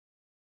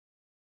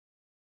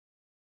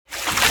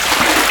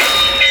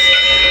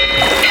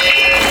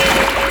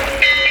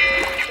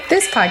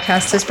This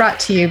podcast is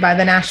brought to you by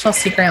the National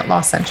Sea Grant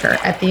Law Center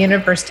at the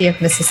University of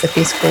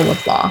Mississippi School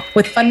of Law,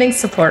 with funding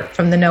support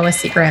from the Noah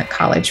Sea Grant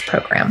College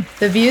program.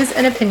 The views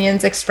and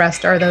opinions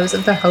expressed are those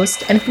of the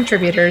host and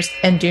contributors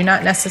and do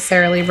not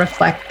necessarily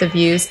reflect the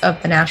views of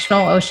the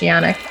National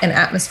Oceanic and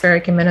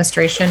Atmospheric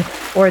Administration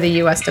or the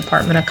U.S.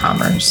 Department of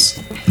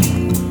Commerce.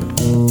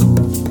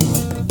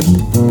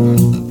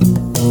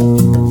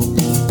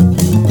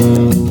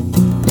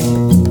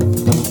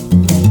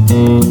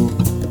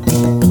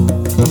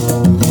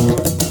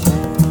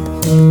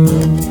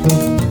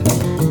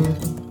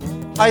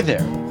 Hi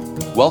there.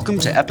 Welcome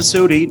to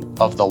episode 8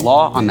 of the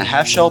Law on the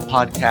Half Shell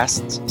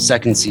podcast's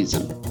second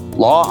season.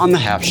 Law on the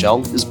Half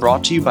Shell is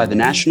brought to you by the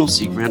National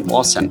Sea Grant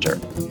Law Center,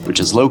 which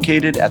is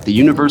located at the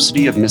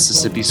University of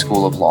Mississippi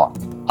School of Law.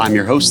 I'm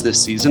your host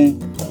this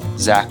season,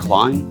 Zach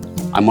Klein.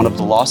 I'm one of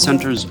the Law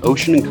Center's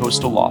Ocean and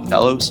Coastal Law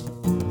Fellows,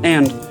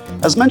 and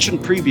as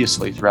mentioned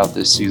previously throughout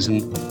this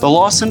season, the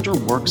Law Center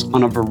works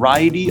on a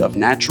variety of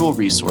natural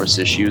resource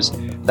issues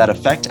that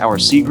affect our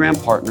Sea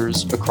Grant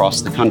partners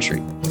across the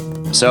country.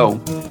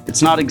 So,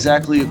 it's not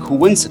exactly a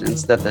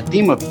coincidence that the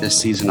theme of this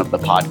season of the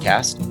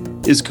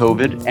podcast is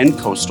COVID and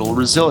coastal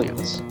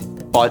resilience.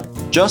 But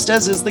just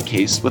as is the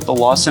case with the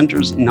Law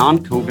Center's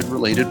non-COVID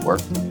related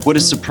work, what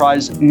has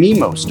surprised me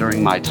most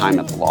during my time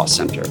at the Law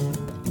Center,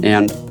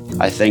 and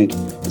I think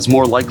is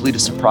more likely to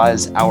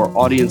surprise our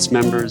audience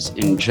members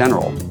in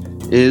general,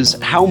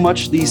 is how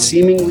much these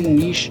seemingly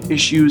niche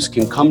issues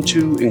can come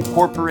to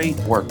incorporate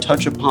or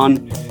touch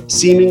upon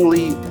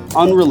seemingly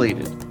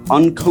unrelated,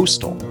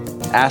 uncoastal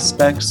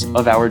aspects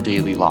of our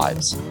daily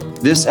lives.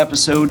 This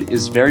episode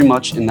is very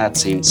much in that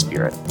same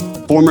spirit.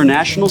 Former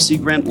National Sea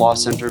Grant Law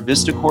Center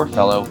VistaCorps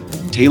Fellow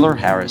Taylor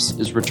Harris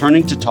is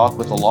returning to talk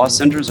with the Law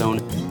Center's own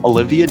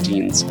Olivia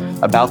Deans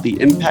about the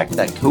impact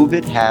that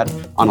COVID had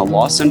on a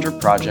Law Center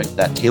project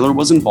that Taylor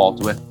was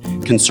involved with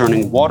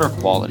concerning water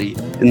quality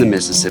in the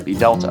Mississippi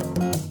Delta.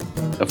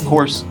 Of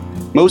course,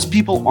 most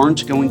people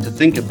aren't going to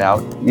think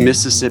about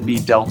Mississippi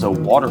Delta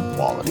water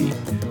quality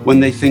when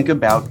they think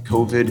about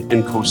COVID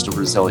and coastal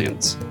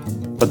resilience.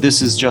 But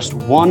this is just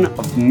one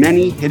of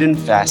many hidden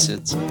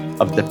facets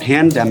of the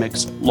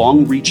pandemic's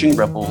long-reaching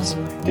ripples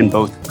in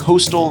both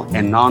coastal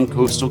and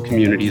non-coastal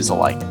communities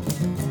alike.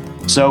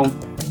 So,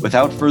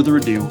 without further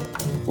ado,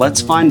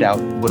 let's find out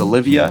what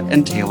Olivia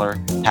and Taylor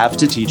have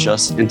to teach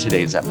us in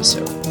today's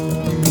episode.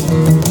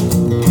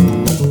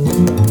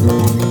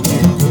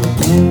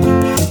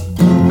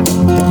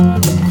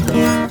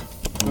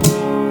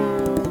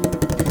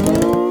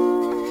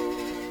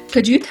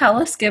 Could you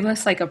give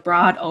us like a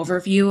broad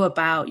overview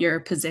about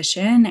your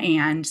position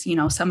and,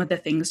 some of the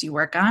things you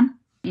work on?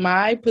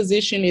 My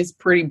position is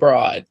pretty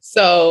broad.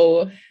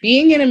 So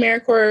being in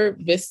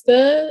AmeriCorps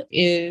Vista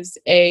is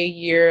a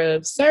year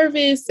of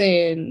service,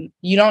 and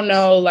you don't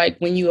know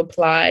when you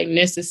apply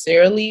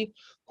necessarily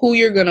who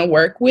you're going to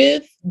work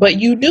with,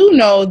 but you do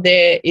know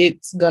that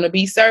it's going to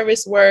be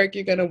service work.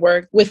 You're going to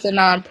work with a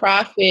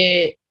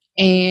nonprofit,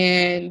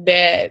 and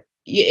that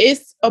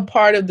it's a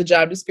part of the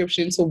job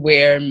description to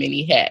wear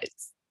many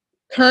hats.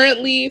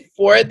 Currently,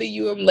 for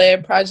the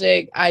UM-led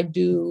project, I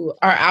do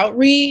our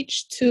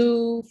outreach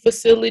to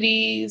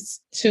facilities,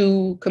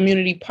 to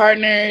community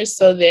partners,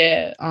 so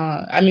that,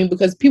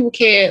 because people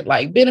can't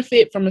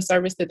benefit from a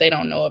service that they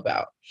don't know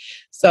about.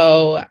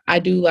 So I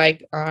do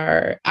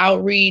our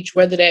outreach,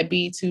 whether that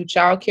be to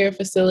childcare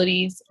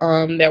facilities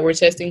that we're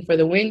testing for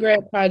the Wind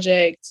Grant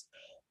project,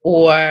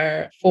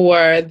 or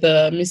for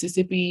the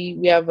Mississippi,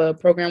 we have a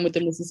program with the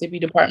Mississippi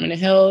Department of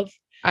Health.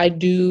 I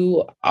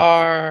do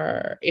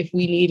if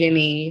we need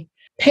any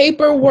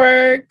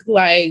paperwork,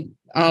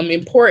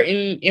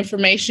 important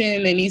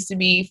information that needs to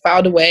be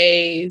filed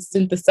away,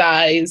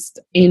 synthesized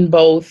in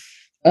both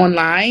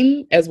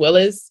online as well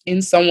as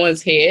in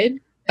someone's head.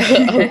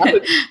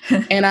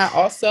 And I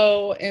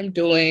also am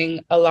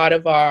doing a lot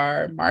of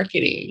our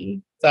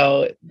marketing.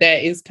 So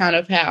that is kind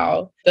of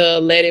how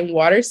the Lead in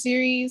Water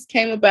series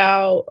came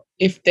about.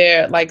 If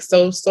they're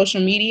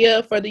social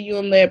media for the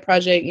UM-led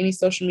project, any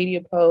social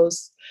media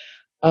posts,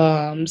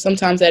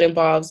 sometimes that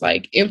involves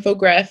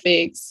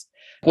infographics.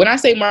 When I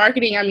say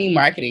marketing, I mean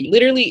marketing.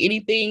 Literally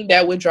anything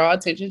that would draw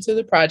attention to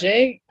the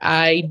project,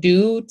 I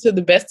do to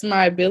the best of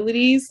my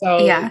abilities,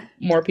 so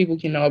more people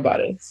can know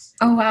about it.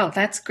 Oh, wow.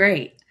 That's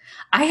great.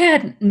 I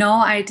had no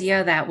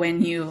idea that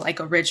when you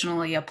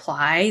originally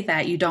apply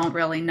that you don't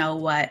really know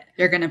what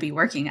you're going to be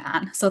working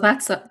on. So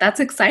that's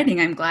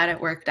exciting. I'm glad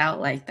it worked out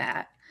like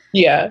that.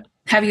 Yeah.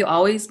 Have you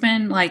always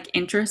been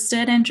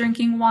interested in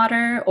drinking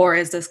water, or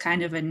is this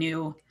kind of a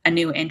new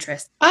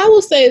interest? I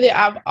will say that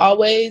I've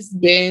always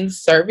been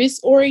service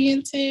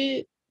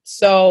oriented.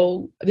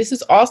 So this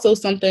is also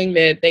something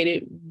that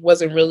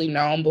wasn't really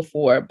known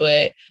before,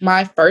 but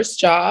my first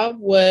job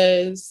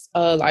was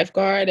a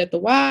lifeguard at the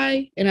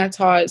Y, and I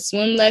taught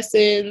swim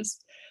lessons.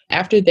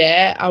 After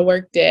that, I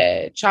worked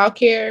at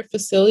childcare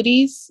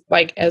facilities,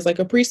 as a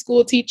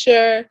preschool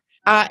teacher.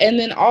 And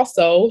then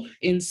also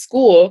in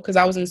school, because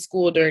I was in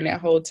school during that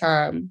whole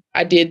time,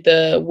 I did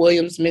the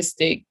Williams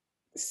Mystic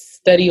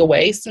Study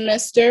Away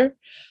semester.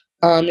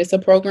 It's a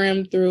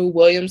program through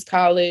Williams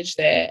College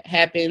that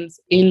happens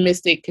in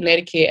Mystic,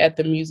 Connecticut at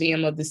the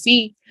Museum of the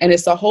Sea. And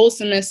it's a whole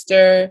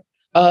semester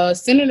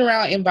centered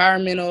around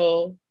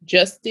environmental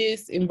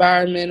justice,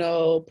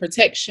 environmental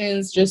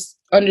protections, just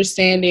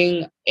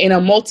understanding in a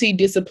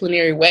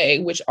multidisciplinary way,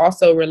 which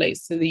also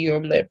relates to the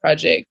UM-led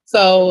project.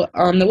 So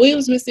the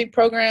Williams Mystic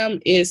program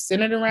is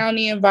centered around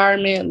the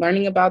environment,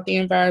 learning about the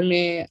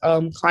environment,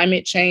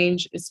 climate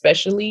change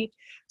especially.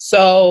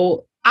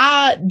 So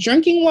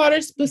drinking water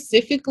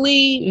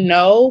specifically,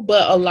 no,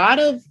 but a lot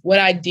of what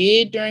I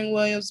did during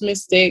Williams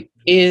Mystic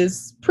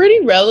is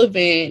pretty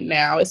relevant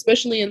now,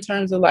 especially in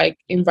terms of like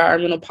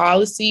environmental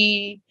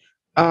policy,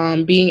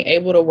 being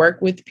able to work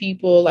with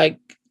people, like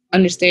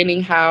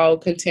understanding how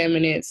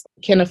contaminants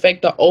can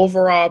affect the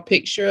overall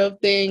picture of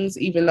things,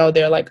 even though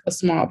they're like a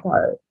small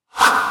part.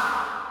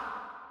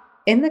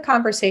 In the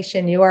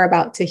conversation you are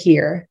about to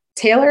hear,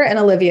 Taylor and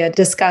Olivia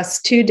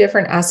discuss two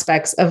different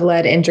aspects of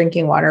lead in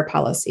drinking water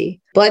policy: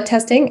 blood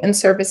testing and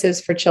services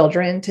for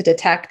children to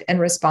detect and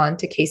respond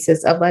to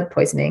cases of lead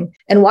poisoning,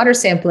 and water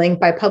sampling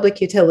by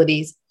public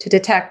utilities to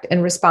detect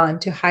and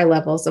respond to high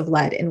levels of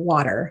lead in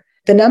water.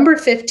 The number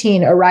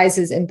 15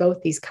 arises in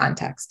both these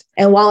contexts,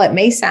 and while it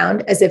may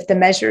sound as if the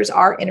measures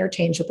are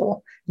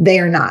interchangeable, they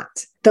are not.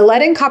 The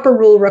lead and copper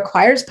rule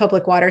requires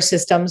public water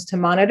systems to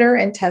monitor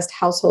and test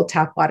household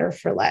tap water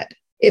for lead.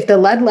 If the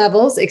lead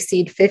levels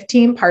exceed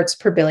 15 parts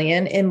per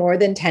billion in more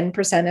than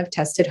 10% of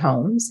tested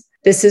homes,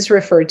 this is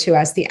referred to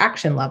as the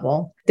action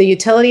level. The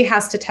utility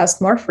has to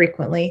test more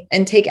frequently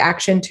and take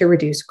action to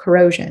reduce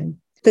corrosion.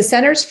 The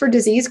Centers for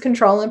Disease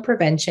Control and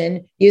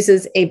Prevention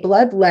uses a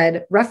blood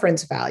lead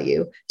reference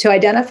value to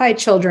identify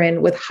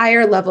children with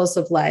higher levels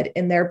of lead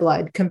in their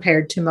blood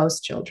compared to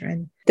most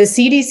children. The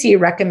CDC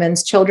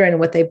recommends children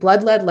with a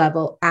blood lead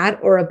level at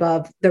or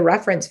above the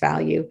reference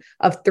value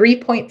of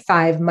 3.5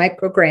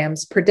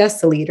 micrograms per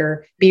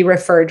deciliter be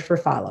referred for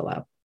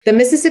follow-up. The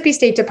Mississippi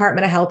State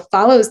Department of Health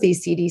follows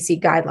these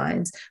CDC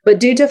guidelines, but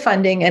due to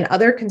funding and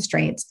other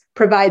constraints,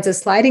 provides a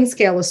sliding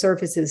scale of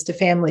services to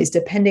families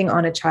depending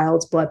on a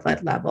child's blood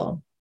lead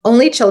level.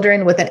 Only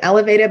children with an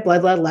elevated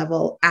blood lead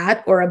level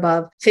at or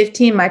above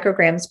 15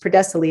 micrograms per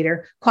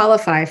deciliter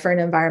qualify for an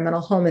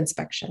environmental home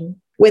inspection.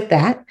 With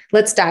that,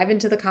 let's dive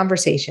into the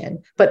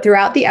conversation. But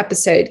throughout the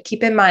episode,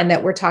 keep in mind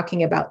that we're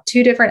talking about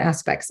two different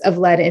aspects of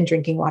lead in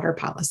drinking water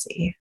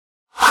policy.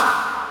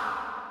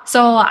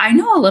 So I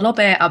know a little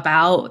bit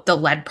about the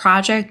lead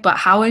project, but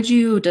how would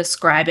you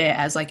describe it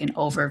as like an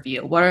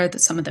overview? What are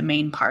some of the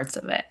main parts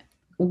of it?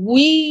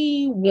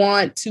 We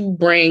want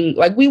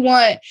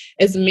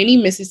as many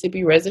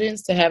Mississippi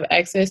residents to have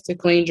access to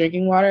clean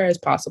drinking water as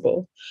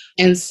possible.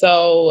 And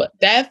so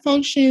that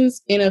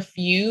functions in a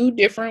few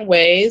different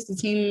ways. The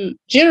team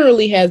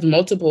generally has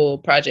multiple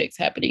projects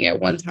happening at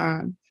one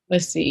time.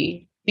 Let's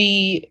see.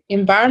 The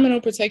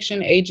Environmental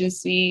Protection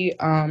Agency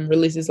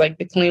releases like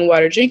the Clean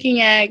Water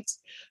Drinking Act,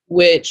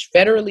 which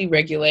federally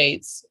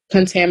regulates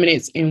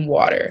contaminants in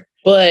water.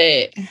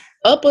 But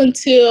up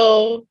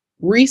until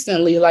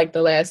recently, like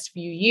the last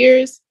few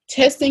years,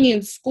 testing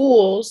in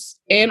schools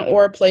and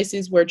or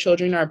places where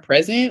children are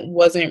present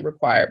wasn't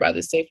required by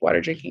the Safe Water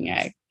Drinking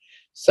Act.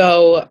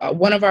 So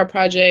one of our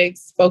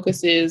projects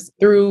focuses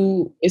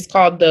it's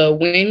called the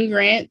WIN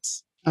Grant,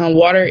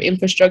 Water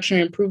Infrastructure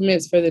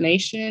Improvements for the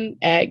Nation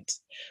Act,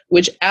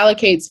 which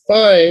allocates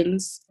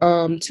funds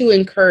to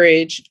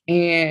encourage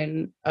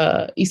and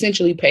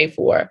essentially pay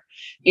for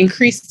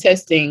increased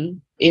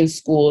testing in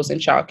schools and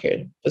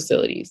childcare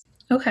facilities.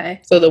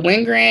 Okay. So the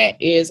WIN Grant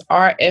is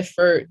our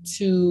effort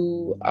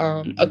to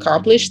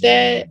accomplish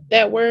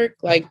that work,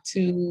 like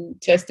to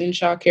test in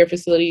childcare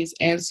facilities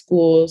and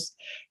schools.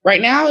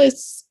 Right now,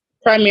 it's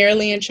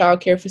primarily in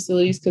childcare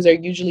facilities because they're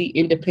usually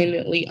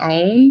independently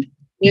owned.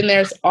 Then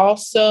there's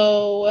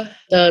also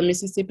the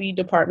Mississippi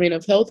Department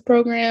of Health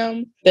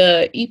program,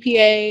 the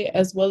EPA,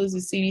 as well as the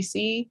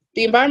CDC.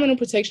 The Environmental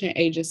Protection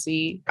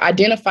Agency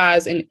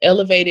identifies an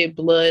elevated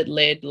blood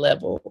lead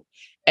level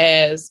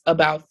as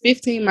about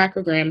 15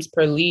 micrograms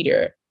per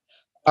liter.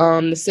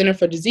 The Center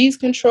for Disease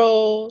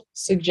Control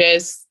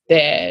suggests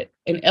that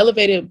an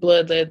elevated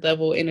blood lead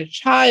level in a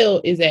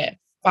child is at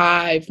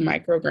 5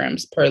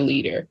 micrograms per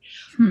liter.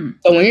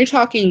 So when you're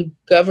talking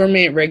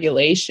government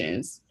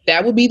regulations,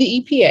 that would be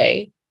the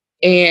EPA.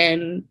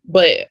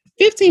 But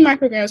 15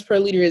 micrograms per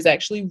liter is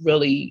actually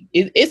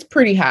it's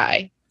pretty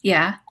high.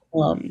 Yeah.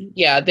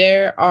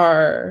 There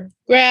are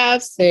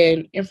graphs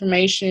and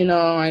information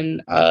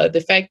on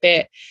the fact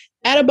that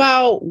at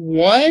about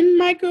 1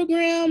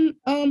 microgram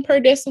per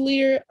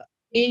deciliter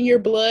in your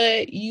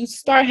blood, you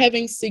start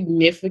having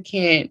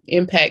significant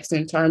impacts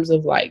in terms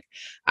of like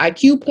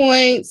IQ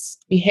points,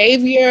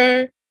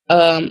 behavior.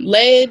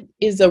 Lead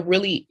is a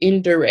really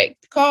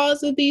indirect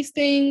cause of these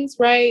things,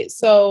 right?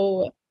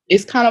 So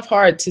it's kind of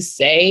hard to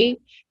say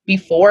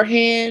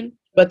beforehand,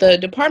 but the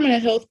Department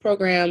of Health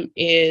program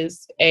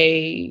is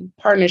a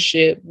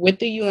partnership with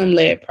the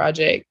UM-led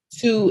project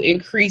to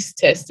increase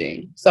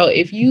testing. So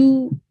if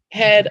you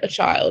had a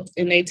child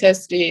and they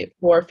tested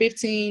for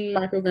 15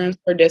 micrograms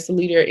per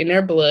deciliter in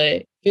their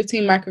blood,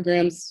 15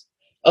 micrograms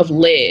of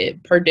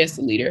lead per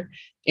deciliter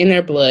in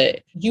their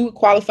blood, you would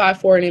qualify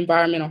for an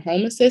environmental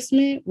home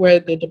assessment where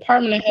the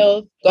Department of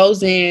Health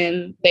goes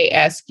in, they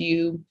ask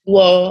you,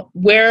 well,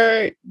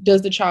 where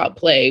does the child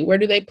play? Where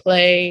do they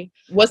play?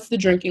 What's the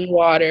drinking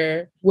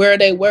water? Where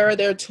are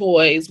their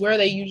toys? Where are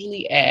they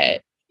usually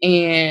at?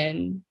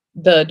 And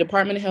the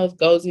Department of Health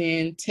goes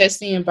in, tests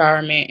the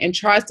environment, and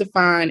tries to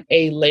find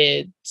a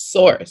lead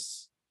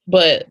source.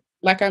 But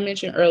like I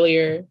mentioned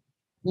earlier,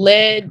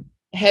 lead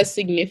has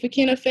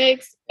significant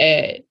effects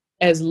at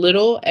as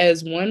little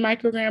as 1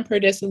 microgram per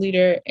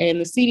deciliter, and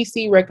the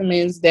CDC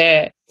recommends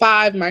that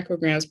 5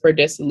 micrograms per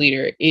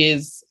deciliter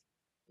is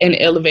an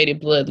elevated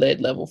blood lead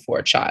level for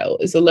a child.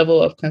 It's a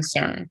level of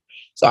concern.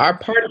 So our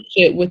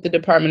partnership with the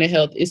Department of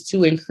Health is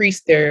to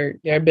increase their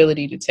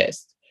ability to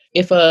test.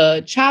 If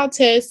a child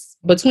tests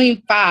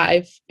between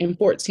 5 and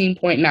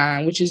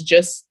 14.9, which is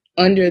just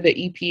under the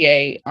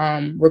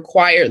EPA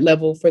required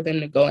level for them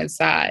to go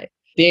inside,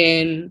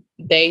 then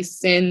they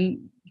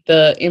send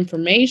the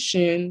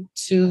information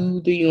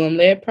to the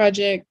Lead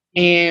Project,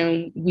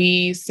 and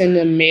we send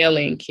them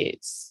mail-in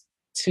kits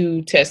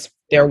to test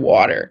their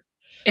water.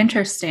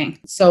 Interesting.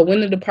 So when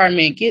the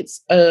department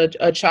gets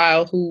a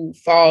child who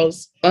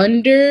falls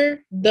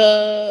under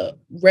the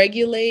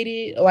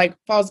regulated, like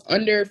falls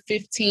under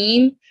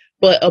 15,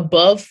 but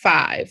above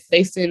 5,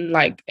 they send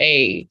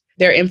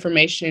their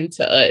information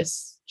to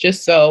us,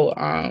 just so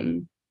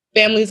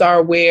families are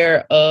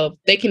aware of,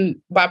 they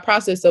can, by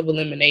process of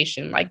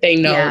elimination, like they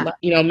know,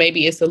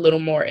 maybe it's a little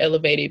more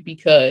elevated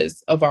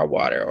because of our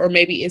water, or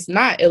maybe it's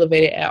not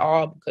elevated at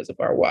all because of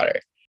our water.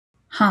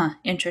 Huh,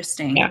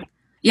 interesting.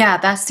 Yeah,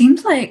 that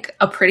seems like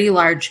a pretty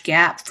large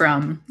gap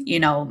from,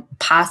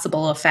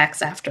 possible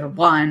effects after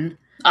 1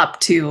 up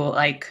to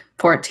like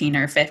 14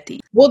 or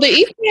 50. Well, the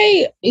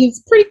EPA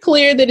is pretty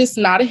clear that it's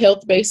not a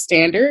health-based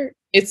standard.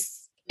 It's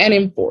an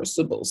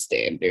enforceable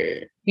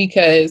standard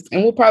because,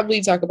 and we'll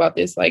probably talk about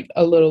this like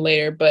a little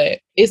later, but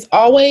it's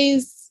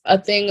always a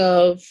thing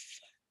of,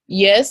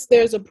 yes,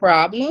 there's a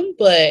problem,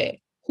 but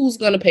who's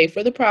going to pay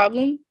for the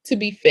problem to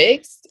be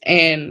fixed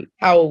and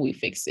how will we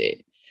fix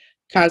it?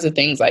 Kinds of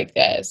things like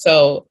that.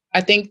 So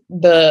I think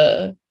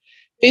the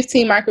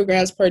 15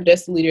 micrograms per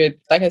deciliter,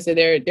 like I said,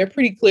 they're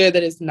pretty clear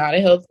that it's not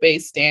a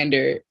health-based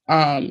standard.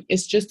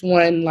 It's just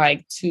one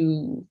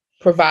to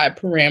provide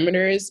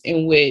parameters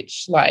in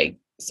which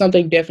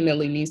something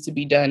definitely needs to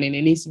be done, and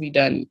it needs to be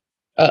done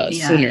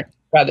sooner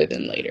rather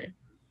than later.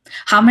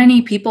 How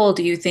many people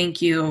do you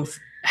think you've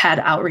had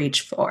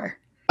outreach for?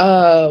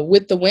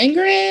 With the WIN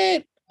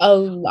grant, a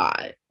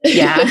lot.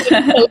 Yeah.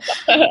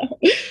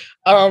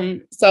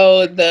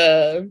 So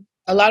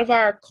a lot of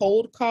our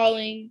cold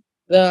calling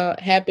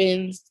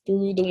happens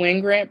through the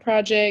WIN grant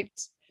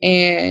project,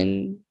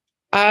 and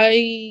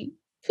I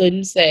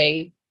couldn't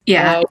say.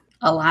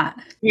 A lot.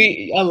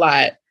 A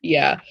lot,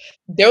 yeah.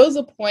 There was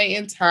a point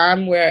in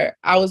time where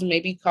I was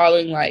maybe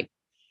calling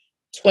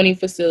 20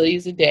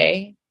 facilities a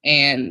day,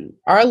 and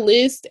our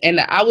list, and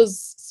I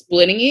was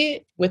splitting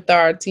it with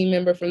our team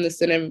member from the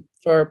Center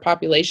for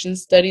Population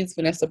Studies,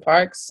 Vanessa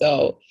Parks.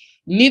 So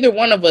neither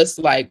one of us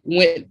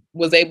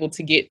was able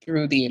to get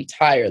through the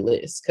entire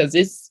list because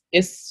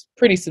it's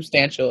pretty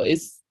substantial.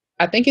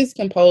 I think it's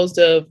composed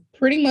of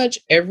pretty much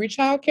every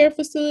child care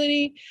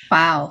facility.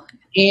 Wow.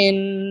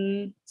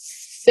 In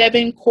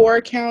 7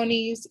 core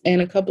counties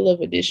and a couple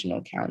of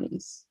additional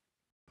counties.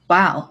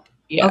 Wow.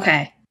 Yeah.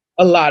 Okay.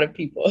 A lot of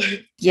people.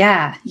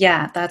 Yeah.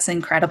 That's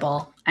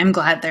incredible. I'm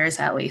glad there's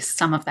at least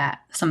some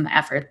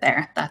effort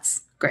there.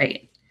 That's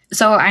great.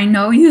 So I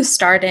know you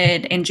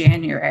started in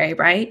January,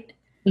 right?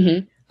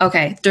 Mm-hmm.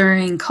 Okay.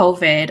 During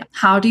COVID,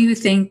 how do you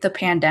think the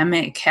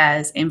pandemic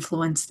has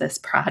influenced this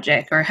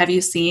project? Or have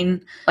you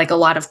seen a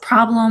lot of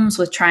problems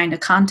with trying to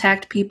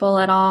contact people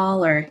at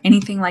all or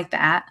anything like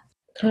that?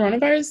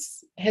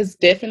 Coronavirus has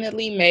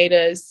definitely made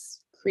us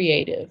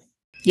creative.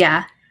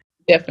 Yeah.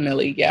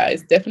 Definitely. Yeah.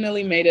 It's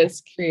definitely made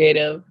us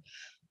creative.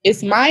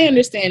 It's my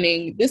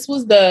understanding, this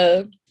was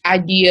the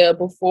idea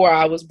before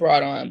I was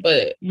brought on,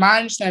 but my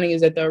understanding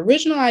is that the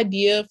original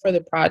idea for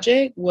the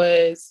project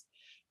was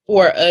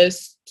for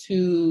us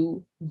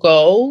to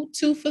go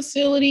to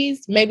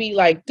facilities, maybe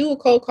do a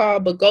cold call,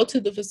 but go to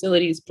the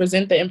facilities,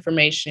 present the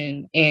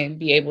information, and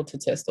be able to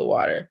test the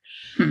water.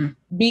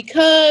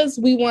 Because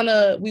we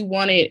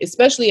wanted,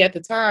 especially at the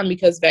time,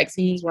 because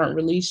vaccines weren't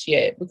released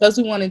yet, because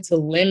we wanted to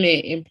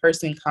limit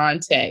in-person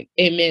contact,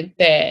 it meant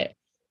that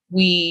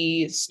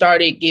we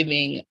started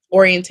giving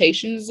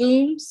orientation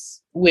Zooms,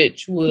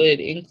 which would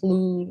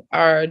include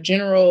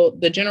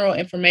the general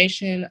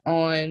information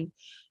on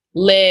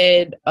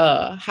lead,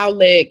 how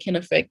lead can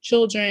affect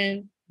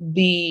children,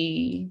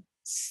 the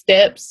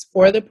steps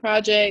for the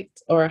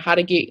project, or how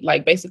to get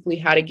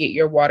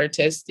your water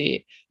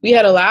tested. We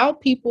had allowed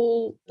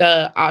people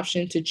the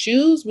option to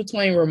choose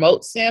between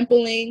remote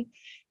sampling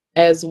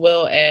as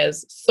well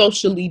as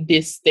socially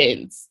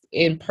distanced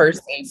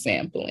in-person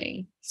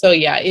sampling. So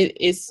yeah,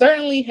 it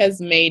certainly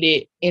has made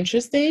it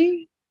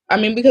interesting. I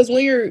mean, because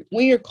when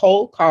you're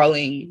cold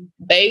calling,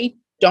 they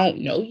don't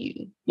know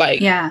you. They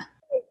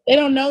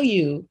don't know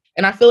you.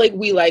 And I feel like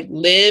we like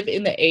live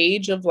in the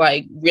age of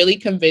like really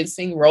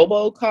convincing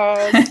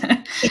robocalls.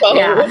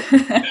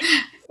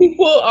 So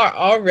people are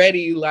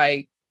already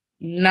like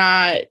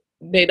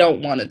they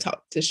don't want to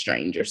talk to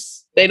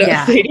strangers. They don't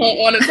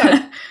want to talk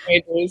to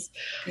strangers.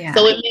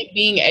 So it meant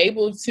being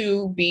able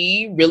to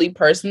be really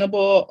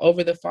personable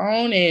over the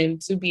phone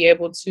and to be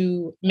able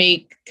to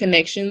make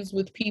connections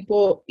with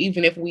people,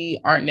 even if we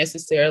aren't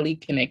necessarily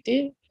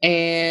connected.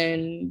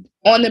 And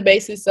on the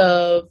basis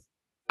of,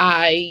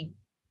 I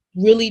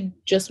really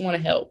just want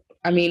to help.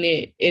 I mean,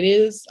 it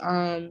is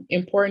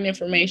important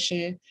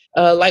information.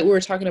 Like we were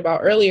talking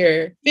about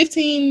earlier,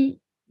 15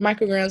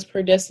 micrograms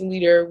per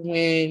deciliter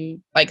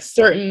when like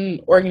certain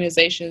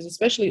organizations,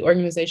 especially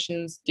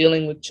organizations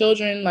dealing with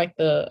children, like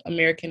the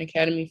American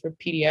Academy for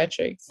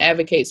Pediatrics,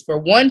 advocates for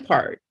 1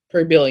 part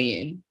per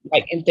billion,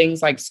 like in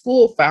things like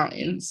school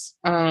fountains.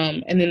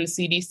 And then the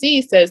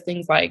CDC says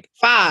things like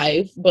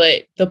 5,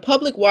 but the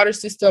public water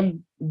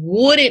system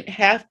wouldn't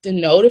have to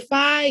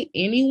notify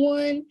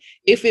anyone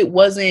if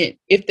when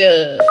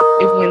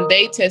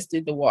they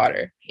tested the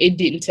water, it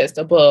didn't test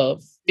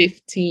above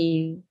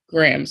 15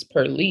 grams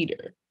per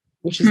liter,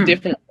 which is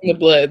different from the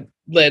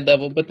blood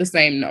level, but the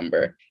same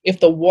number.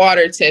 If the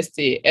water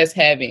tested as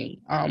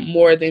having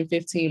more than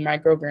 15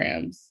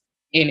 micrograms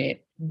in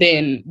it,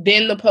 then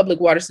the public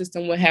water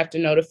system would have to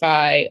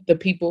notify the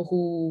people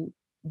who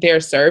they're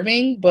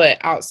serving, but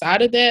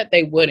outside of that,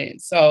 they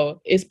wouldn't.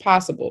 So it's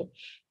possible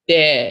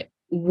that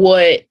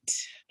what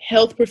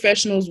health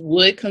professionals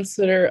would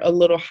consider a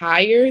little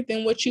higher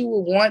than what you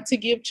would want to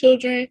give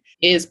children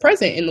is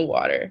present in the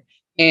water.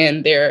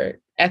 And they're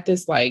at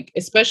this, like,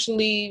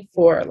 especially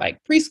for like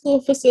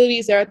preschool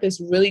facilities, they're at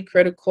this really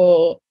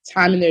critical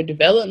time in their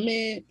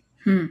development.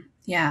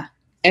 Yeah.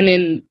 And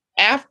then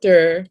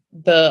after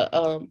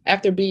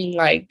being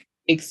like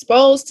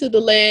exposed to the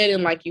lead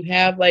and like you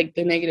have like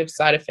the negative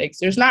side effects,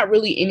 there's not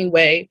really any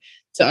way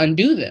to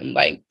undo them.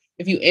 Like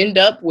if you end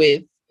up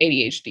with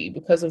ADHD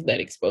because of that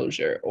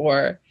exposure,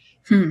 or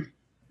you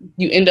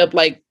end up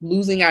like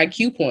losing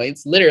IQ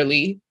points,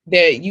 literally,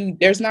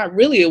 there's not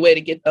really a way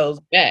to get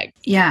those back.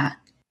 Yeah.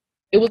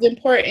 It was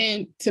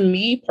important to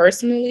me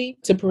personally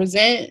to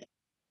present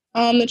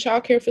the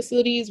childcare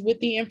facilities with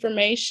the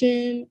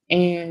information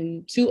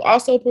and to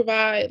also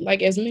provide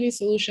like as many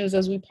solutions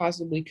as we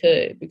possibly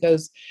could,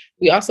 because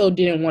we also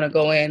didn't want to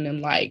go in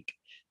and like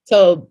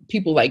tell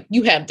people like,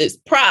 you have this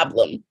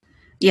problem.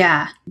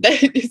 Yeah.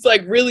 It's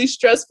like really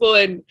stressful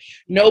and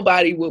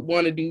nobody would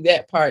want to do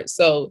that part.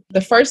 So the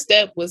first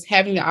step was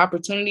having the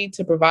opportunity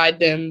to provide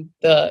them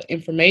the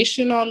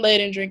information on lead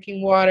in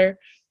drinking water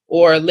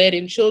or lead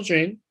in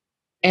children.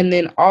 And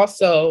then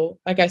also,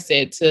 like I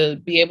said, to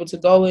be able to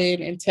go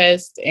in and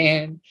test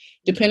and,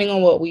 depending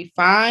on what we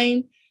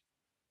find,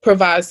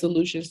 provide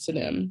solutions to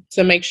them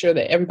to make sure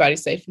that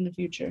everybody's safe in the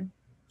future.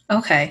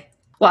 Okay.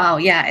 Wow.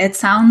 Yeah. It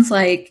sounds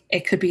like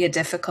it could be a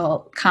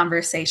difficult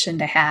conversation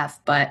to have,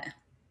 but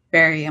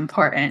very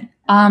important.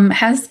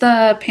 Has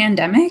the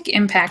pandemic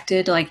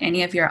impacted like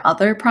any of your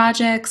other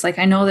projects? Like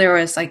I know there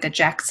was like a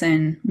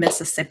Jackson,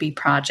 Mississippi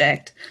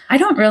project. I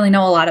don't really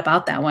know a lot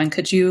about that one.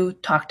 Could you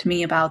talk to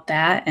me about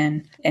that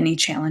and any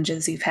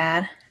challenges you've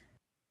had?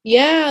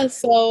 Yeah,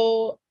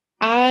 so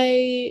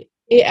it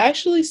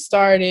actually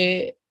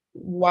started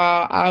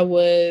while I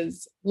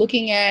was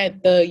looking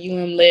at the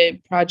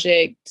UM-led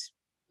project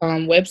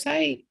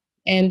website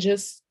and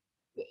just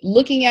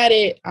looking at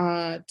it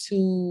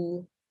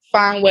to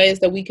find ways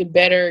that we could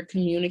better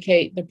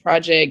communicate the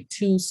project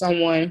to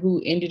someone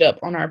who ended up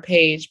on our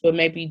page, but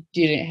maybe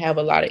didn't have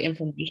a lot of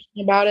information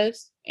about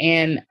us.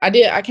 And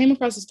I came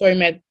across a story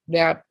map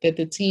that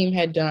the team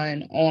had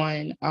done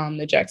on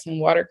the Jackson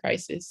water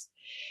crisis.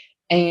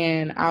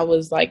 And I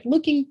was like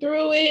looking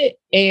through it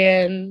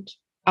and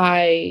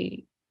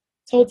I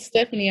told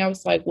Stephanie, I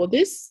was like, well,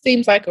 this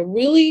seems like a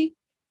really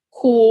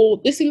cool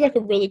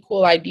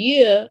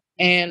idea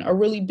and a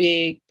really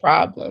big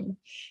problem.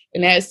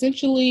 And that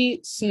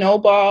essentially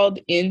snowballed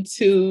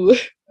into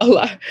a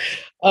lot,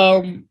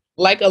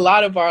 like a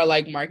lot of our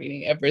like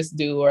marketing efforts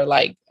do, or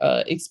like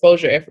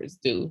exposure efforts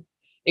do.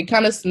 It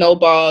kind of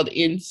snowballed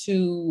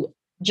into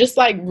just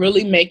like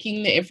really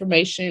making the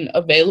information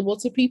available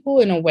to people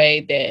in a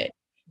way that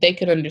they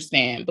could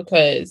understand,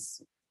 because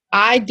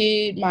I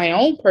did my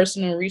own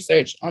personal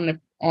research on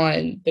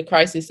the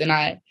crisis, and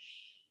I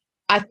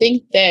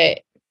think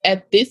that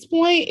at this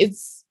point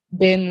it's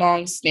been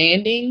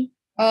long-standing,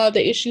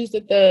 the issues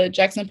that the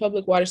Jackson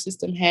Public Water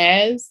System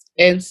has,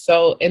 and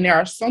there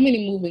are so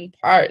many moving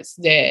parts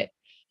that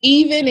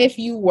even if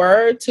you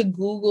were to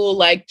Google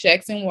like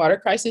Jackson water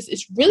crisis,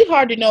 it's really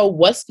hard to know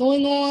what's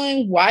going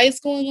on, why it's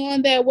going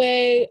on that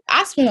way.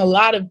 I spent a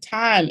lot of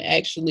time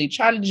actually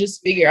trying to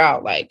just figure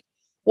out like,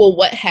 well,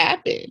 what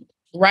happened,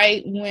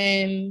 right?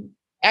 When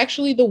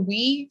actually the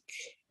week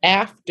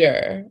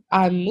after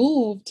I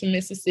moved to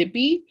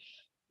Mississippi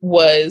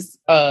was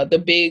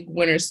the big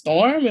winter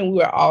storm and we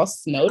were all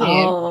snowed in.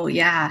 Oh,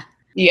 yeah.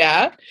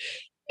 Yeah.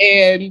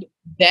 And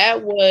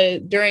that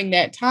was during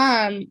that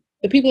time,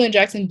 the people in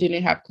Jackson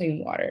didn't have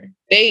clean water.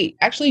 They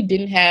actually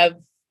didn't have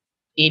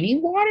any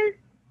water.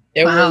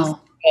 There was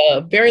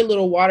Wow. very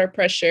little water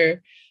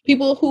pressure.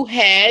 People who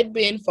had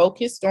been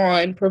focused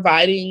on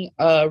providing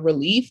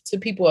relief to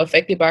people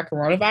affected by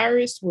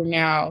coronavirus were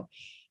now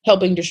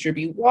helping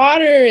distribute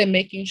water and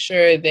making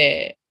sure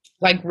that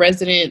like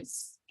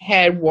residents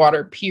had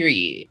water,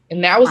 period.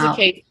 And that was the Wow.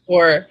 case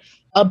for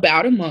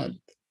about a month.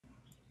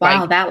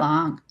 Wow, Like, that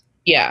long.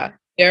 yeah,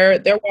 their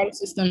water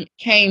system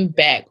came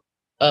back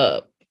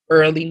up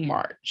early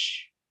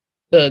March.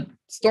 The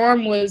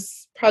storm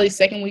was probably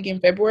second week in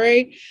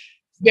February.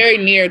 Very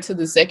near to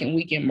the second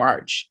week in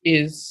March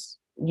is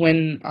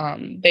when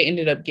they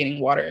ended up getting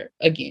water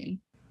again.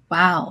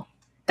 Wow.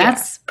 Yeah.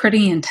 That's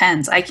pretty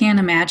intense. I can't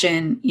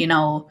imagine,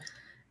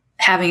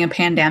 having a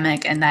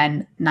pandemic and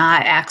then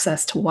not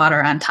access to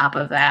water on top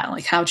of that.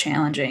 Like, how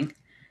challenging.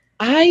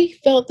 I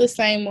felt the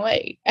same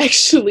way,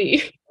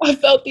 actually. I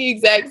felt the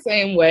exact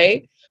same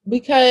way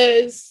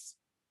because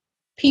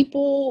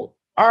people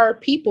are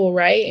people,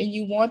 right? And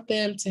you want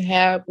them to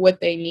have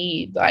what they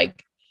need.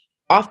 Like,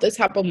 off the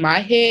top of my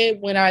head,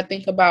 when I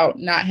think about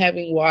not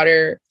having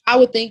water, I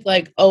would think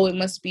like, oh, it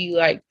must be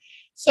like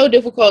so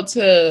difficult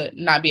to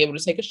not be able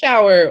to take a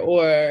shower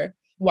or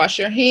wash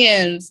your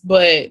hands.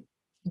 But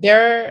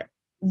they're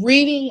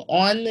reading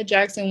on the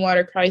Jackson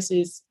water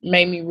crisis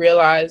made me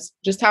realize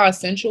just how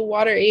essential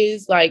water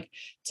is, like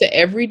to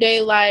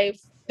everyday life.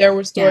 There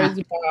were Yeah. stories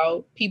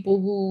about people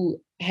who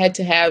had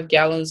to have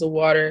gallons of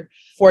water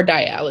for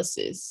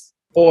dialysis,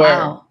 or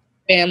Wow.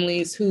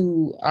 families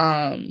who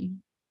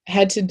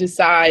had to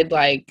decide,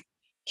 like,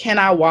 can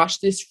I wash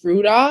this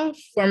fruit off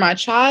for my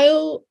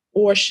child,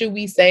 or should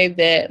we save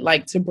that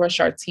like to brush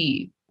our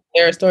teeth?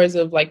 There are stories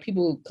of like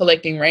people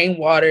collecting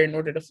rainwater in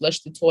order to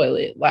flush the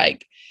toilet.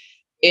 Like,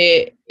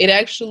 it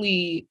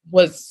actually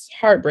was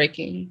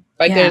heartbreaking.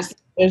 Like, Yeah.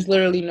 there's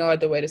literally no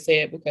other way to say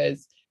it,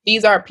 because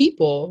these are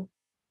people,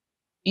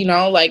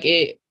 like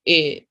it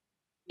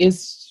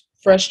is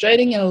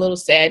frustrating and a little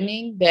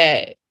saddening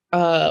that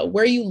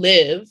where you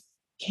live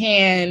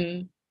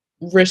can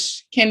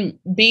can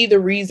be the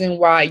reason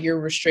why you're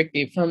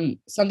restricted from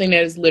something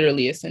that is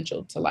literally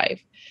essential to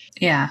life,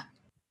 Yeah.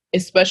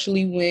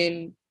 especially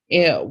when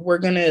we're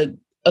gonna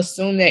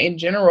assume that in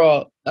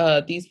general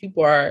these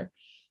people are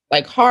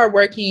like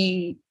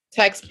hardworking,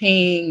 tax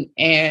paying,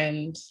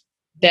 and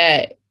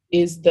that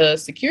is the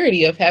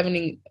security of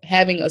having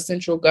a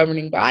central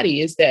governing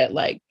body, is that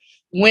like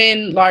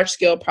when large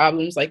scale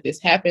problems like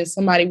this happen,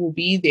 somebody will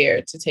be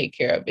there to take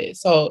care of it.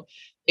 So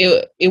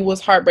it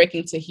was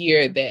heartbreaking to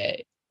hear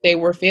that they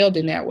were failed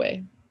in that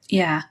way.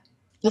 Yeah.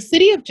 The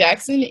city of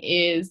Jackson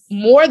is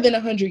more than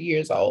 100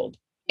 years old.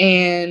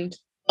 And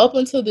up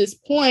until this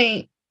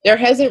point, there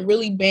hasn't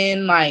really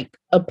been like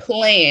a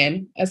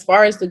plan as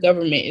far as the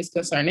government is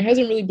concerned. There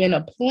hasn't really been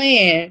a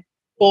plan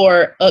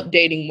for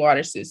updating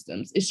water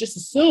systems. It's just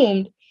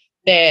assumed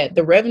that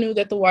the revenue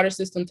that the water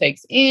system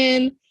takes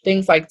in,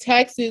 things like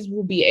taxes,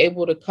 will be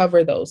able to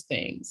cover those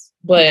things.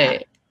 Yeah.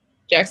 But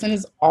Jackson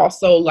is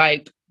also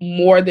like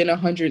more than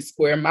 100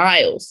 square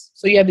miles.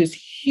 So you have this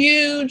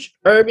huge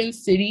urban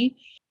city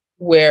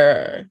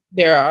where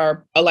there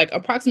are like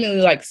approximately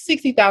like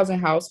 60,000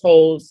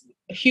 households,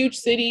 a huge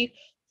city,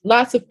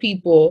 lots of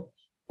people,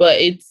 but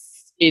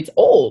it's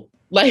old.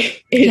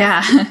 Like, it's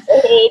Yeah.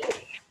 old,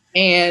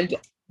 and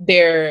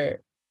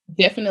there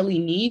definitely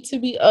need to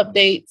be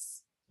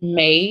updates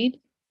made.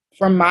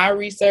 From my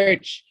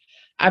research,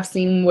 I've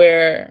seen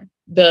where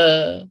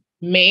the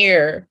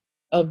mayor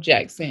of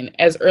Jackson,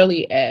 as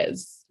early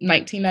as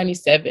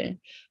 1997,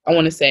 I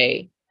want to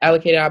say,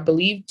 allocated, I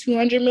believe,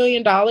 $200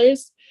 million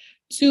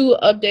to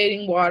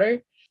updating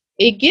water.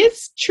 It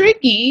gets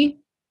tricky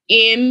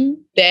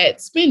in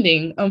that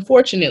spending,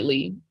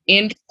 unfortunately.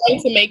 In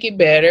trying to make it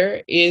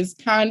better is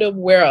kind of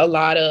where a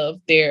lot of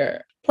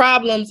their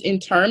problems in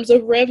terms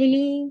of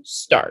revenue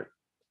start.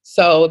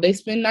 So they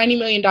spend $90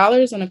 million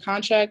on a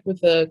contract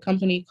with a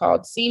company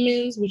called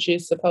Siemens, which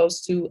is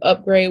supposed to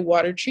upgrade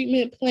water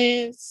treatment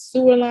plants,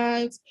 sewer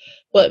lines,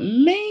 but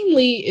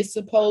mainly it's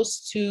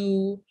supposed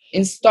to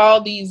install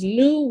these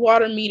new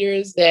water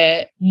meters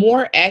that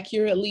more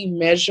accurately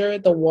measure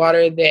the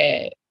water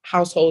that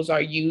households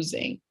are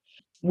using,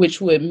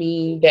 which would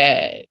mean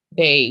that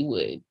they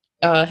would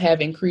have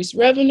increased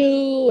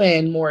revenue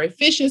and more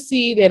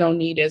efficiency. They don't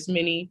need as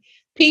many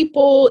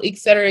people, et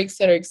cetera, et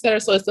cetera, et cetera.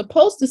 So it's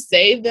supposed to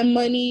save them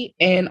money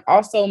and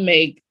also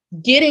make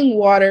getting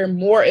water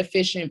more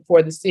efficient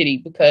for the city,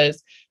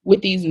 because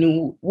with these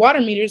new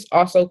water meters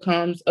also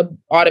comes an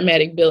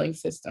automatic billing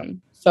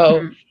system.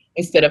 So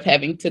instead of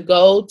having to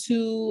go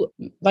to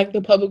like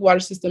the public water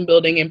system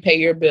building and pay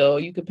your bill,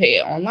 you could pay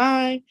it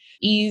online.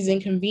 Ease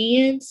and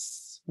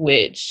convenience,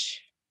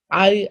 which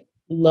I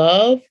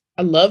love.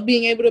 I love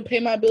being able to pay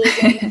my bills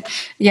online.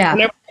 Yeah.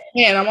 Whenever I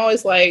can, I'm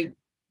always like,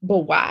 but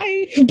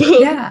why?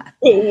 Yeah.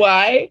 But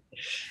why?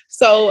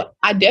 So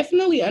I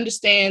definitely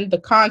understand the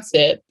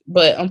concept,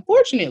 but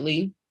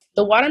unfortunately,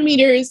 the water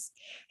meters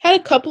had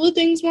a couple of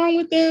things wrong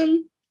with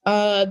them.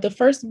 The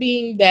first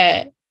being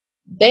that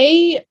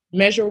they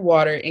measure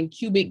water in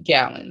cubic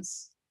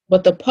gallons,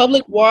 but the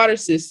public water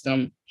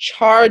system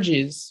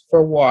charges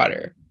for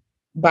water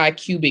by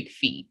cubic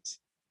feet.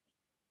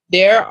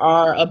 There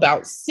are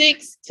about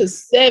 6 to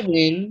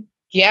 7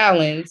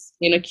 gallons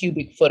in a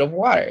cubic foot of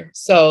water.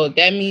 So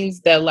that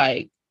means that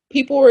like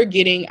people were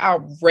getting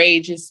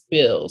outrageous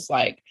bills,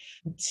 like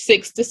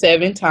 6 to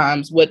 7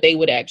 times what they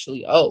would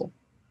actually owe.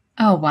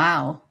 Oh,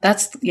 wow.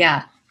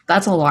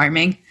 That's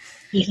alarming.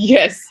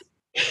 Yes,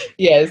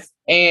 yes.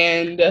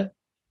 And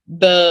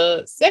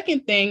the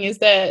second thing is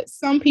that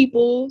some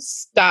people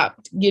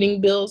stopped getting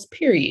bills,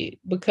 period,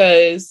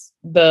 because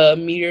the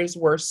meters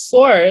were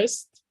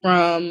sourced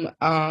from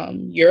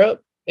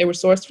Europe. They were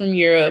sourced from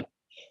Europe,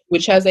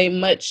 which has a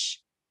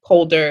much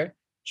colder,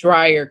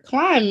 drier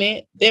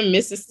climate than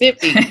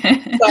Mississippi.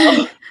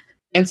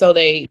 So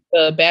the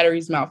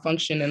batteries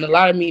malfunctioned and a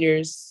lot of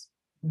meters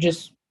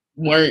just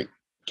weren't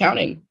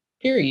counting,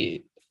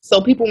 period.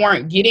 So people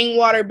weren't getting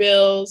water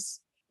bills.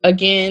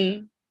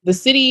 Again, the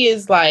city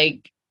is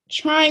like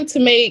trying to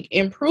make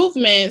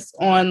improvements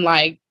on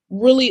like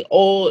really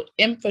old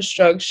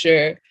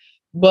infrastructure,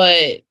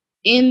 but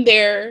in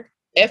their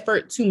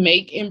effort to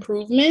make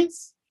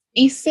improvements,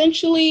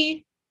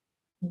 essentially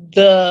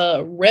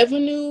the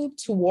revenue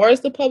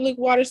towards the public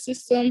water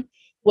system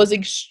was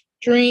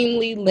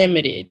extremely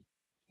limited,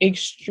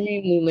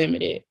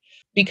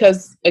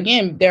 because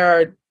again, there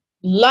are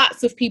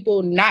lots of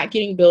people not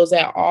getting bills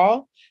at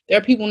all. There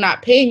are people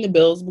not paying the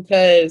bills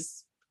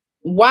because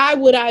why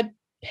would I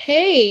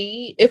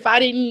pay if I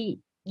didn't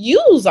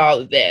use all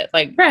of that?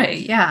 Like, right,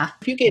 yeah.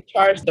 if you get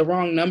charged the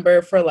wrong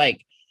number for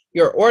like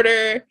your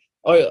order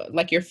or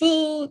like your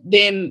food,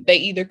 then they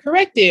either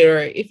correct it, or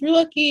if you're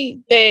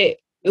lucky, they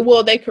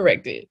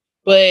correct it.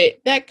 But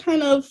that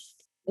kind of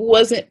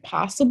wasn't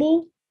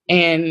possible.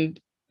 And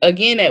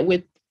again,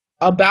 with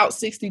about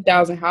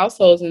 60,000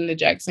 households in the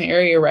Jackson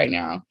area right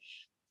now,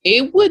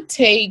 it would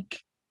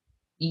take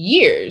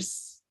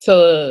years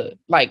to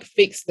like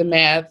fix the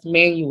math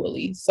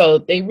manually. So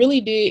they really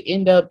did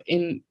end up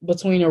in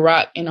between a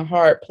rock and a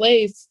hard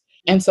place.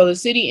 And so the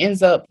city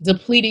ends up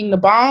depleting the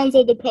bonds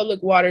of the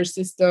public water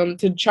system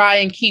to try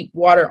and keep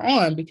water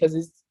on,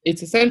 because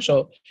it's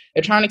essential.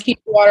 They're trying to keep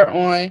water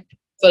on.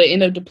 So they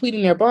end up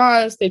depleting their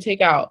bonds. They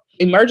take out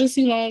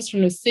emergency loans from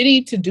the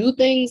city to do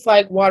things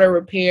like water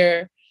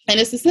repair.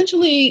 And it's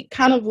essentially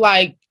kind of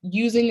like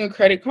using a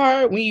credit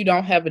card when you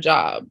don't have a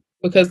job.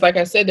 Because like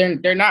I said,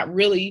 they're not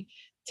really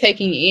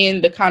taking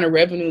in the kind of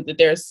revenue that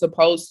they're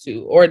supposed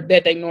to, or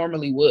that they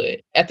normally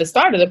would. At the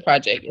start of the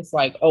project, it's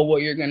like, oh, well,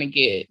 you're going to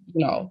get,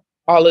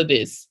 all of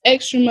this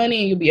extra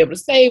money and you'll be able to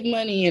save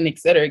money and et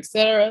cetera, et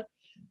cetera.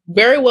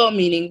 Very well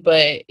meaning,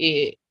 but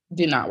it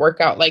did not work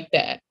out like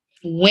that.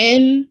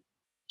 When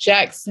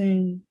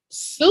Jackson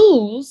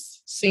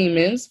sues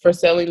Siemens for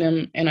selling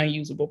them an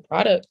unusable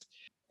product,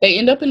 they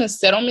end up in a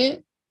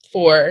settlement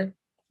for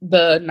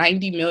the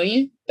 $90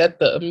 million that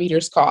the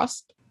meters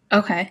cost.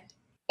 Okay.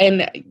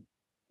 And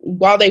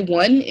while they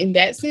won in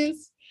that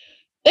sense,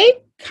 they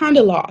kind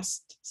of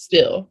lost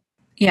still.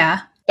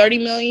 Yeah. 30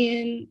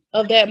 million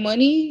of that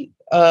money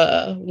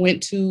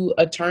went to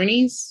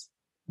attorneys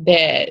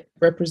that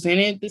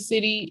represented the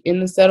city in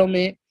the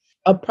settlement.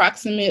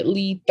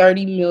 Approximately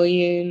 30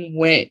 million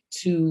went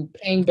to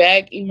paying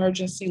back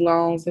emergency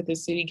loans that the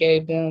city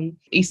gave them.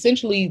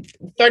 Essentially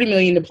 30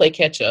 million to play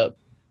catch up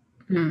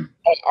on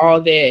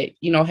all that,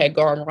 had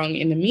gone wrong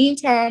in the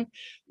meantime,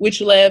 which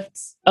left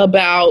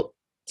about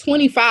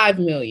 25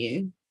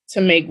 million to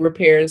make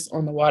repairs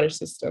on the water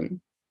system.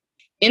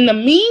 In the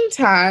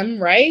meantime,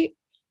 right,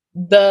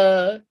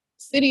 the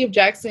city of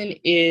Jackson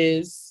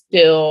is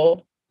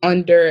still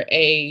under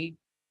a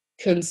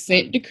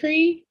consent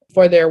decree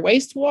for their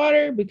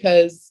wastewater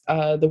because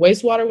the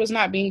wastewater was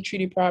not being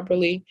treated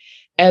properly,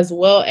 as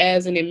well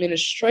as an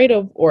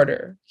administrative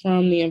order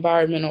from the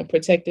Environmental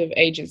Protective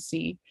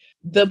Agency.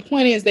 The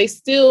point is they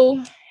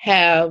still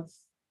have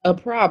a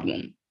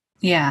problem.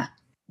 Yeah.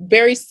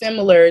 Very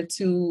similar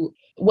to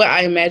what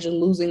I imagine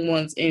losing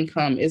one's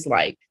income is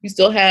like. You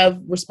still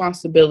have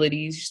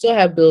responsibilities, you still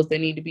have bills that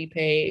need to be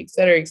paid, et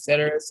cetera, et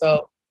cetera.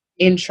 So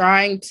in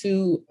trying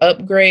to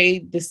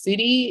upgrade the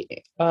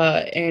city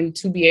and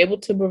to be able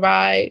to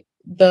provide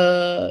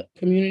the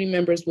community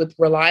members with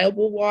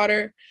reliable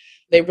water,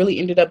 they really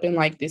ended up in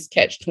like this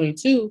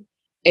catch-22.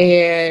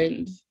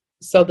 And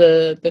so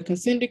the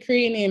consent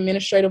decree and the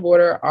administrative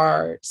order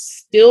are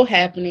still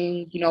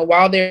happening,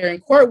 while they're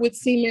in court with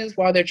Siemens,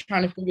 while they're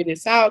trying to figure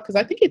this out. Because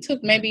I think it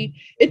took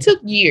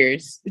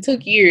years. It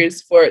took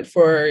years for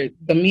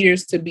the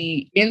meters to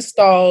be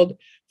installed,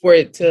 for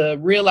it to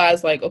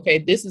realize like, okay,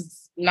 this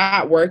is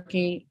not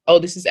working. Oh,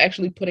 this is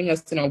actually putting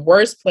us in a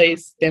worse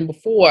place than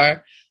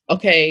before.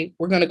 Okay,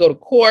 we're going to go to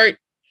court.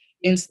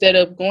 Instead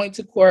of going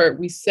to court,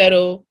 we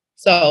settle.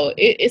 So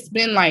it's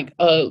been like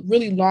a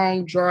really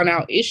long, drawn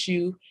out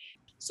issue.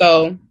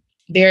 So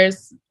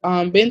there's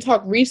been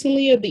talk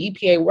recently of the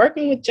EPA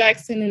working with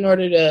Jackson in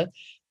order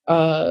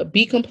to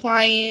be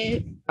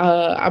compliant.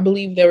 I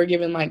believe they were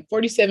given like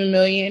 $47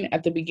 million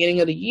at the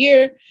beginning of the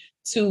year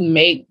to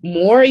make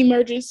more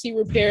emergency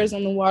repairs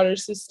on the water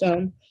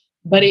system.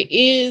 But it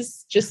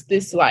is just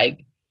this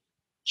like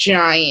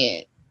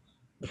giant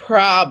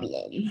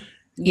problem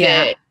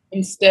that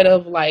instead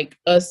of like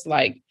us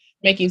like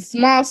making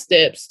small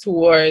steps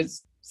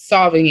towards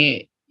solving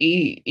it,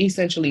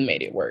 essentially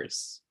made it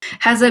worse.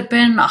 Has it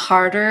been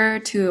harder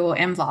to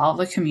involve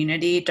a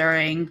community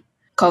during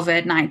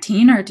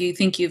COVID-19, or do you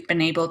think you've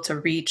been able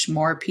to reach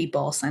more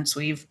people since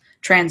we've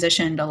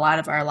transitioned a lot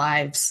of our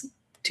lives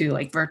to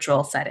like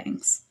virtual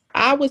settings?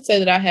 I would say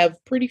that I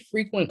have pretty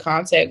frequent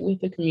contact with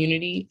the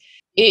community.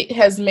 It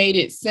has made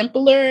it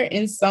simpler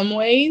in some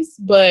ways,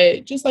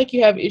 but just like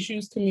you have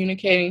issues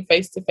communicating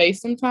face to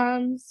face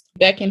sometimes,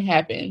 that can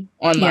happen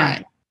online.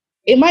 Yeah.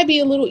 It might be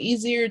a little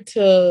easier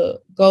to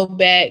go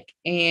back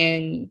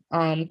and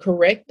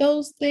correct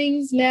those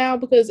things now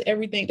because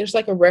there's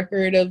like a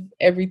record of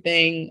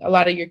everything. A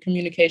lot of your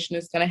communication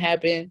is going to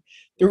happen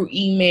through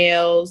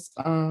emails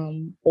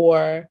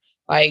or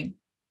like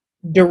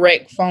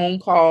direct phone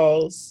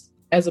calls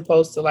as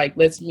opposed to like,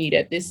 let's meet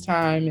at this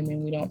time and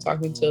then we don't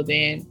talk until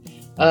then.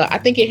 I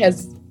think it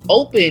has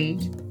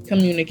opened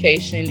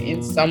communication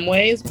in some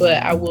ways,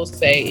 but I will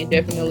say it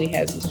definitely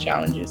has its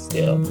challenges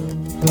still.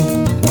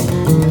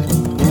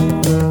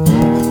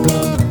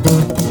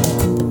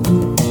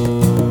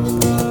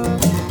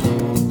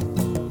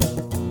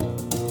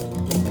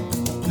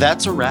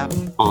 That's a wrap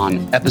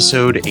on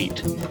episode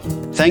 8.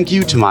 Thank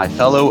you to my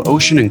fellow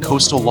Ocean and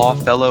Coastal Law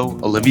Fellow,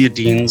 Olivia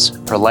Deans,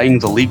 for laying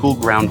the legal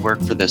groundwork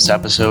for this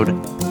episode,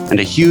 and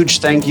a huge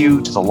thank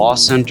you to the Law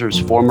Center's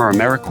former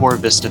AmeriCorps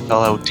Vista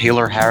Fellow,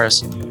 Taylor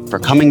Harris, for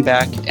coming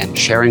back and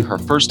sharing her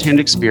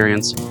firsthand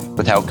experience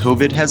with how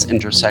COVID has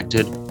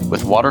intersected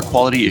with water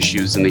quality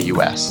issues in the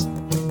U.S.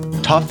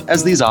 Tough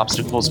as these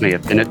obstacles may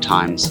have been at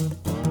times,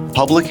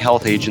 public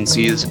health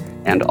agencies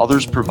and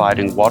others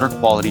providing water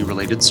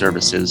quality-related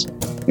services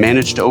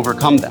managed to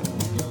overcome them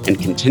and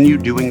continue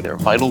doing their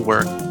vital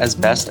work as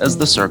best as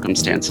the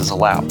circumstances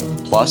allow.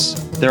 Plus,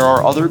 there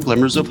are other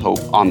glimmers of hope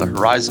on the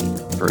horizon.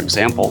 For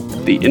example,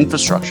 the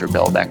infrastructure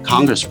bill that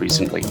Congress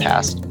recently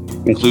passed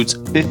includes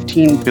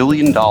 $15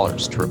 billion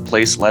to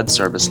replace lead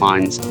service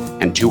lines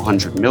and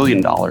 $200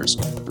 million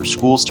for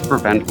schools to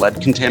prevent lead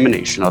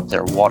contamination of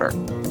their water.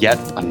 Yet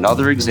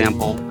another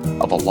example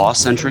of a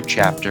law-centric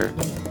chapter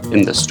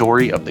in the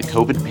story of the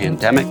COVID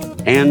pandemic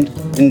and,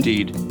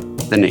 indeed,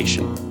 the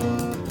nation.